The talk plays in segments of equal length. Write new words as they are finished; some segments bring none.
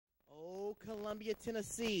Columbia,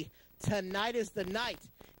 Tennessee. Tonight is the night.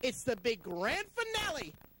 It's the big grand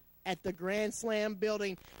finale at the Grand Slam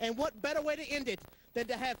building. And what better way to end it than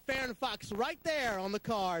to have Faron Foxx right there on the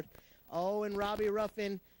card. Oh, and Robbie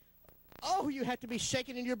Ruffin. Oh, you have to be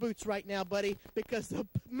shaking in your boots right now, buddy, because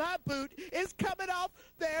my boot is coming off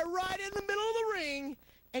there right in the middle of the ring.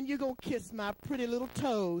 And you're going to kiss my pretty little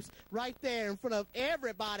toes right there in front of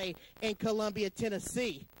everybody in Columbia,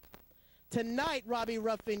 Tennessee. Tonight, Robbie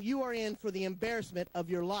Ruffin, you are in for the embarrassment of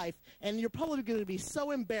your life, and you're probably going to be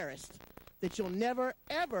so embarrassed that you'll never,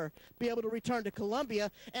 ever be able to return to Columbia,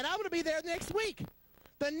 and I'm going to be there next week.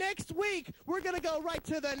 The next week, we're going to go right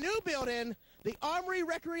to the new building, the Armory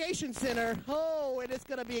Recreation Center. Oh, and it's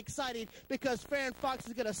going to be exciting because Faron Foxx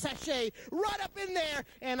is going to sashay right up in there,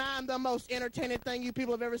 and I'm the most entertaining thing you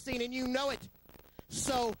people have ever seen, and you know it.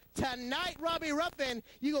 So tonight, Robbie Ruffin,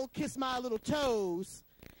 you're going to kiss my little toes.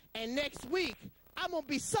 And next week, I'm going to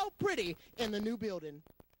be so pretty in the new building.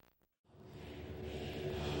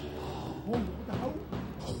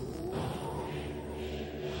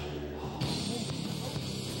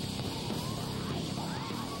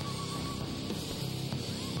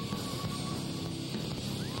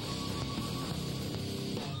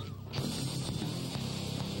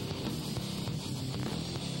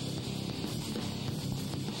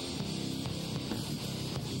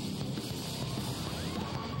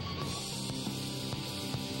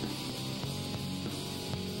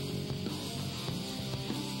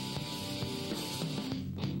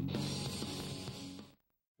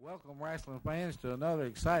 Welcome, wrestling fans, to another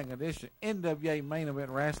exciting edition of NWA Main Event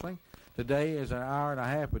Wrestling. Today is an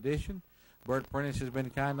hour-and-a-half edition. Bert Prentice has been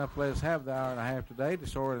kind enough to let us have the hour-and-a-half today to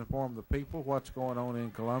sort of inform the people what's going on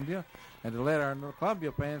in Columbia and to let our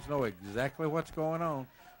Columbia fans know exactly what's going on.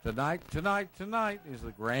 Tonight is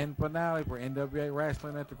the grand finale for NWA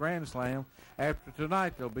Wrestling at the Grand Slam. After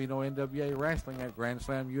tonight, there'll be no NWA Wrestling at Grand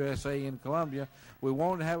Slam USA in Columbia. We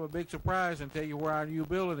wanted to have a big surprise and tell you where our new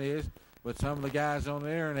building is, but some of the guys on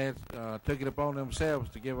the internet took it upon themselves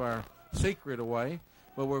to give our secret away.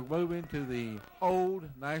 But we're moving to the old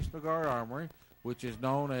National Guard Armory, which is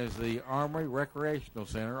known as the Armory Recreational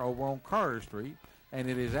Center over on Carter Street, and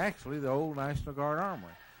it is actually the old National Guard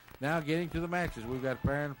Armory. Now getting to the matches, we've got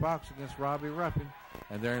Faron Foxx against Robbie Ruffin,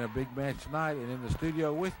 and they're in a big match tonight. And in the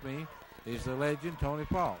studio with me is the legend, Tony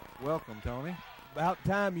Paul. Welcome, Tony. About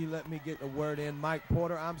time you let me get the word in, Mike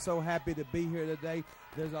Porter. I'm so happy to be here today.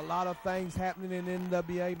 There's a lot of things happening in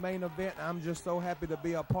NWA Main Event. I'm just so happy to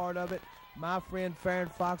be a part of it. My friend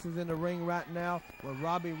Faron Foxx is in the ring right now with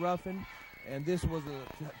Robbie Ruffin, and this was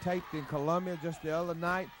taped in Columbia just the other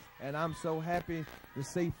night. And I'm so happy to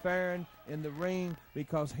see Faron in the ring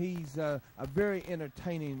because he's a very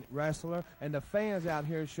entertaining wrestler, and the fans out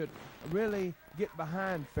here should really get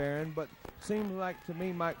behind Faron. But seems like to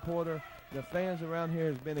me, Mike Porter, the fans around here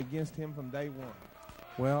has been against him from day one.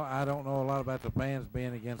 Well, I don't know a lot about the fans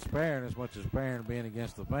being against Faron as much as Faron being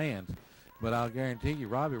against the fans. But I'll guarantee you,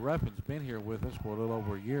 Robbie Ruffin's been here with us for a little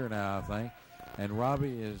over a year now, I think. And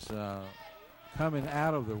Robbie is coming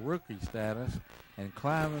out of the rookie status and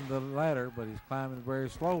climbing the ladder, but he's climbing very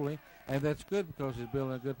slowly. And that's good because he's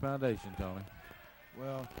building a good foundation, Tony.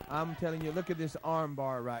 Well, I'm telling you, look at this arm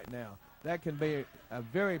bar right now. That can be a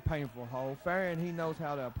very painful hold. Faron, he knows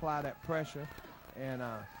how to apply that pressure. And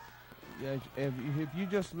if you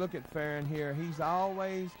just look at Faron here, he's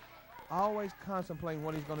always contemplating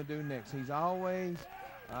what he's going to do next. He's always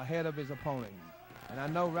ahead of his opponent. And I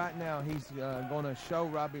know right now he's going to show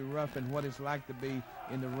Robbie Ruffin what it's like to be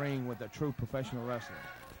in the ring with a true professional wrestler.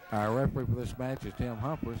 Our referee for this match is Tim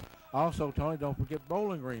Humphries. Also, Tony, don't forget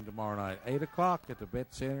Bowling Green tomorrow night, 8 o'clock at the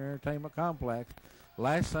Vet Center Entertainment Complex.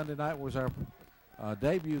 Last Sunday night was our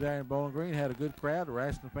debut there in Bowling Green. Had a good crowd. The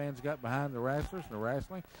wrestling fans got behind the wrestlers and the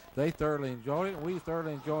wrestling. They thoroughly enjoyed it. We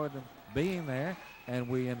thoroughly enjoyed them being there, and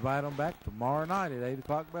we invite them back tomorrow night at 8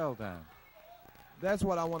 o'clock bell time. That's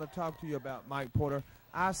what I want to talk to you about, Mike Porter.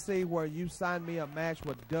 I see where you signed me a match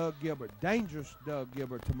with Doug Gilbert, dangerous Doug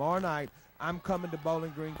Gilbert. Tomorrow night, I'm coming to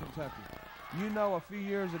Bowling Green, Kentucky. You know, a few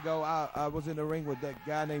years ago, I was in the ring with that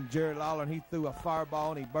guy named Jerry Lawler, and he threw a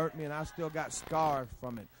fireball, and he burnt me, and I still got scars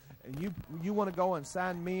from it. And you want to go and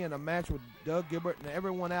sign me in a match with Doug Gilbert, and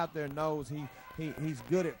everyone out there knows he's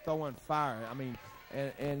good at throwing fire. I mean,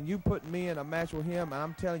 and you put me in a match with him, and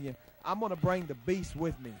I'm telling you, I'm going to bring the beast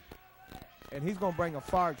with me. And he's going to bring a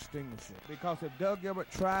fire extinguisher. Because if Doug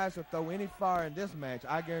Gilbert tries to throw any fire in this match,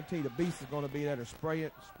 I guarantee the beast is going to be there to spray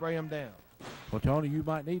him down. Well, Tony, you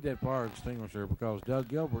might need that fire extinguisher because Doug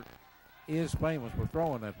Gilbert is famous for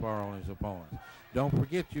throwing that fire on his opponents. Don't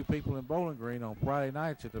forget, you people in Bowling Green, on Friday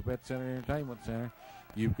nights at the Vet Center Entertainment Center,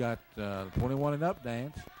 you've got 21 and Up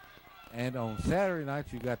dance. And on Saturday night,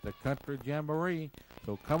 you got the Country Jamboree.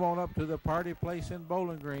 So come on up to the party place in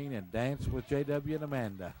Bowling Green and dance with JW and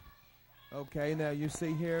Amanda. Okay, now you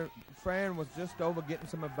see here, Faron was just over getting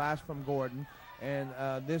some advice from Gordon, and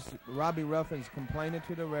this Robbie Ruffin's complaining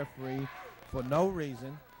to the referee for no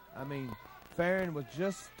reason. I mean, Faron was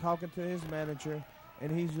just talking to his manager,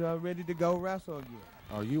 and he's ready to go wrestle again.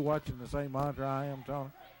 Are you watching the same monitor I am, Tony?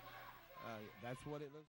 That's what it looks like.